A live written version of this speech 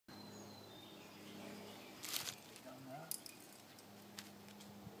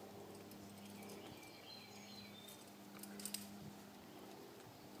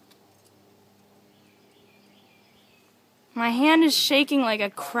My hand is shaking like a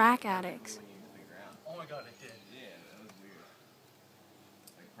crack addict's. Oh my god, it did. Yeah, that was weird.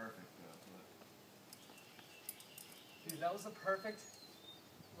 Like perfect though. Dude, that was the perfect,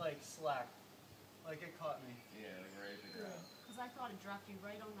 like, slack. Like, it caught me. Yeah, like right at the ground. Because I thought it dropped you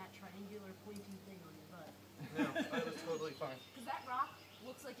right on that triangular pointy thing on your butt. No, I was totally fine. Because that rock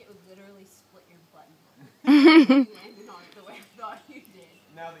looks like it would literally split your butt in half. You landed on it the way I thought you did.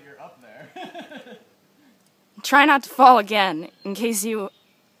 Now that you're up there. Try not to fall again, in case you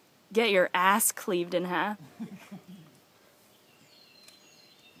get your ass cleaved in half.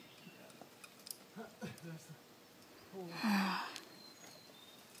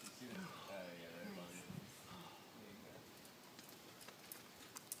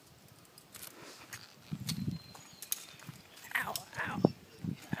 Ow, ow,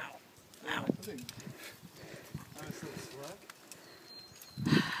 ow, ow. Honestly, slack.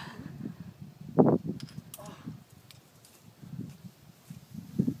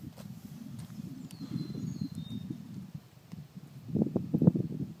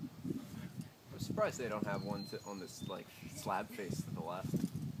 I'm surprised they don't have one on this like slab face to the left.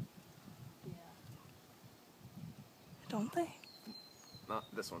 Yeah. Don't they? Not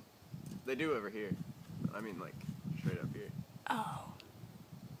this one. They do over here. I mean like straight up here. Oh.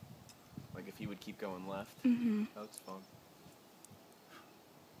 Like if he would keep going left. Mm-hmm. That's fun.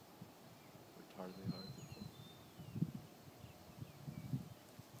 Retardedly hard.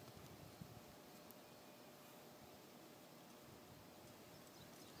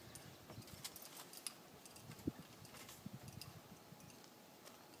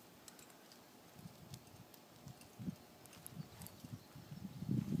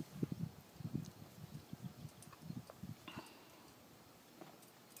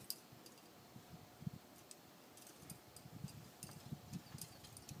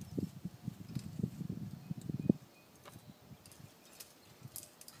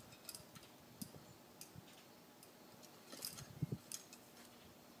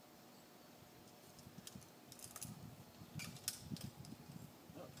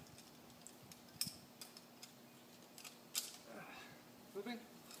 Moving.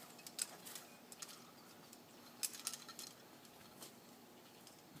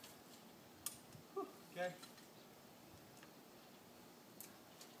 Okay.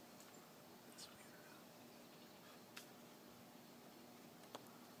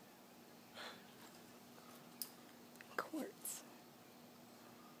 Quartz.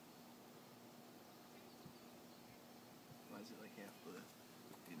 Why is it like half the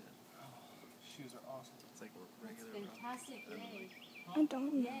Shoes are awesome. It's like a That's regular rock. fantastic. Yay. I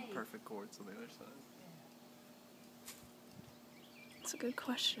don't know. Yay. Perfect chords on the other side. That's a good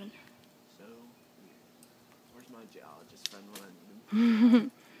question. So weird. Where's my geologist friend when I need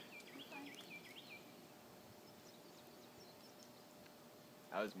him?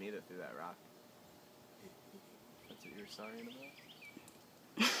 That was me that threw that rock. That's what you were sorry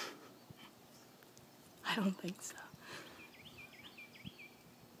about? I don't think so.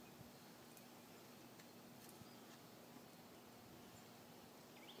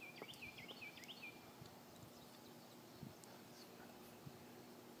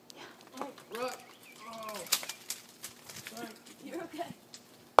 Oh, rock. Oh. Sorry. You're okay.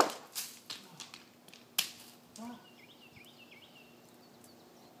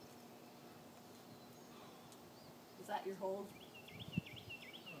 Is that your hold? I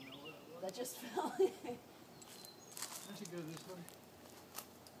don't know what that was. That just fell. I should go this way.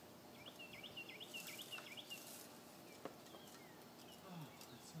 Oh,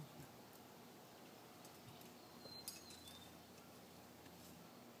 that's so good.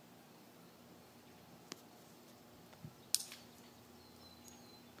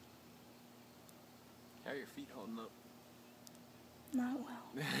 How are your feet holding up? Not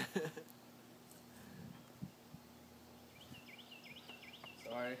well.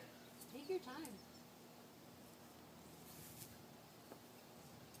 Sorry. Take your time.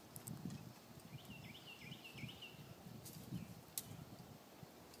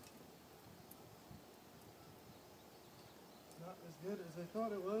 Not as good as I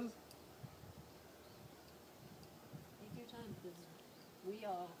thought it was. Take your time because we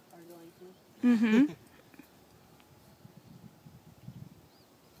all are going to. Mm-hmm.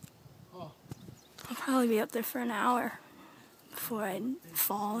 Oh, I'll probably be up there for an hour before I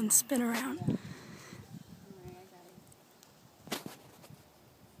fall and spin around. Don't worry, I got it.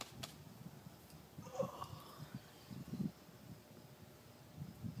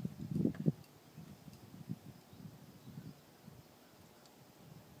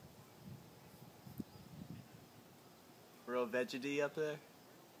 Real veggie up there?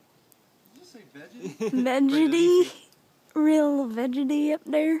 did you say veggie? Veggie. real vegety up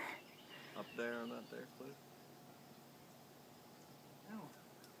there. Up there on that there cliff. No.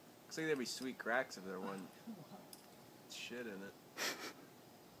 Looks like there'd be sweet cracks if there wasn't shit in it.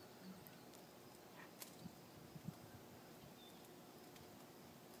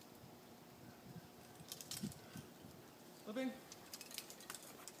 Slipping.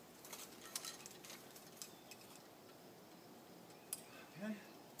 Okay.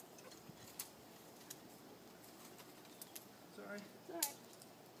 Sorry. It's alright.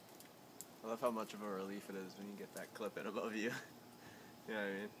 I love how much of a relief it is when you get that clip in above you. You know what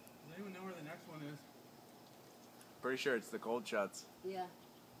I mean? Does anyone know where the next one is? Pretty sure it's the cold shots. Yeah.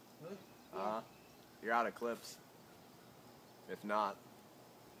 Really? You're out of clips. If not.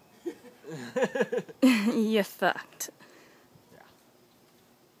 You fucked. Yeah.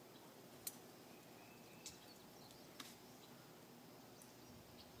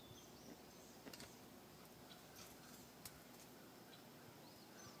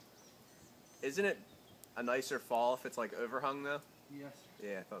 Isn't it a nicer fall if it's like overhung though? Yes.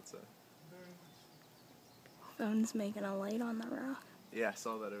 Yeah, I thought so. Very much. Phone's making a light on the rock. Yeah, I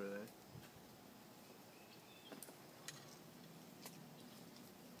saw that over there.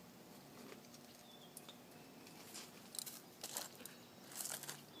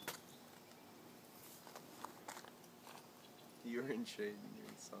 You were in shade and you're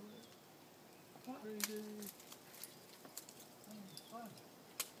in sunlight. Crazy. Fun.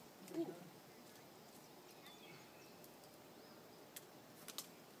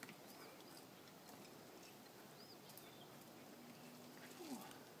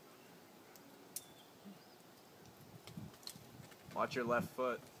 Watch your left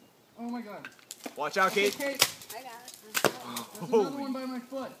foot. Oh my god. Watch out, Kate. Kate, I got it. there's another one by my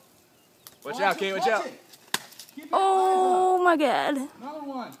foot. Watch out, Kate. Watch out. it. Keep your Oh my god. eyes up. Another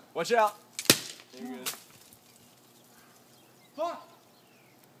one. Watch out. You're good. Fuck.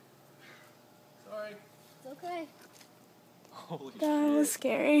 Sorry. It's okay. Holy That was shit.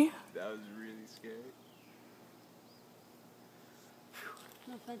 scary. That was really scary.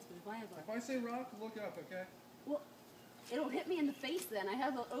 No offense, but if I have If I say rock, look up, okay? well, it'll hit me in the face then. I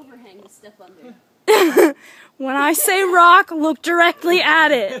have an overhang to step under. When I say rock, look directly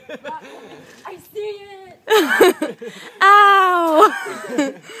at it. Rock, I see it. Ow!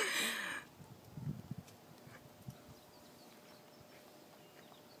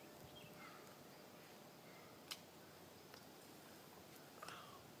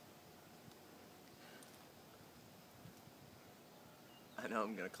 I know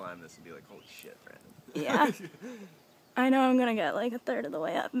I'm gonna climb this and be like, holy shit, Brandon. Yeah. I know I'm gonna get like a third of the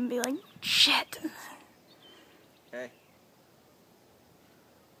way up and be like, shit. Hey.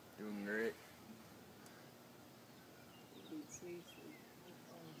 Doing great.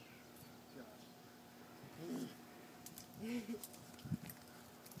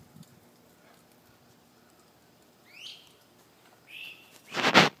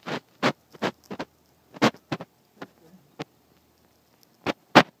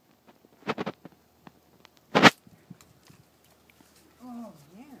 Oh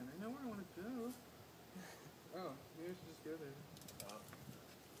man, I know where I want to go. Oh, maybe I should just go there.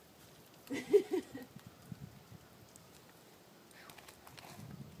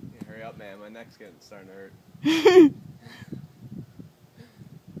 Yeah, hurry up, man. My neck's starting to hurt.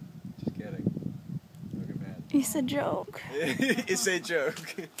 Just kidding. Don't get mad. It's a joke. It's a joke.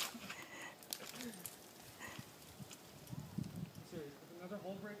 I'm serious, if another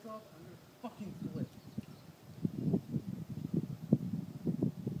hole breaks off, I'm gonna fucking flip.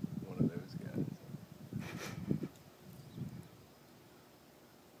 One of those guys.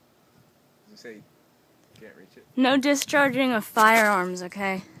 You say you can't reach it? No discharging of firearms,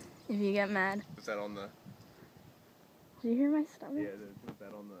 okay? If you get mad. Was that on the... Did you hear my stomach? Yeah, was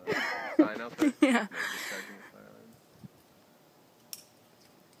that on the sign out there? Yeah. No discharging of firearms.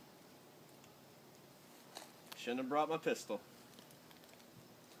 Shouldn't have brought my pistol.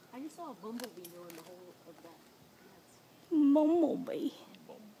 I just saw a bumblebee go in the hole of that. Bumblebee.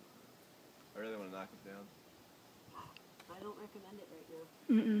 I really want to knock it down. I don't recommend it right now.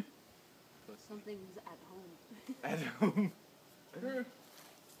 Mm-mm. Something's at home. At home. Sure.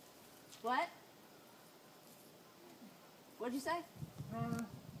 What? What'd you say? Uh,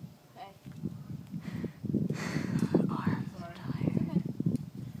 Okay. Arms sorry. tired. Okay.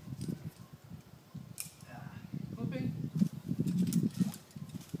 Flipping.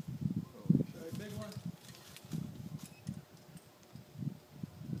 Holy shit. Sorry, big one.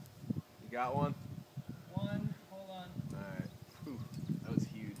 You got one? One. Hold on. Alright. Whew. That was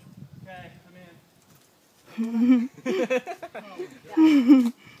huge. Okay, I'm in. Oh,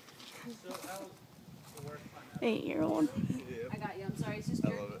 God. So that was the worst time ever. 8-year-old. Sorry, it's just I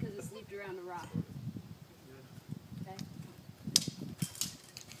jerked love it. because it sleeped around a rock.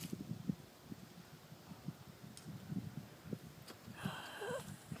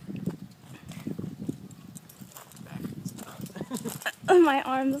 Okay. My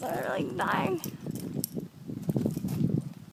arms are like dying.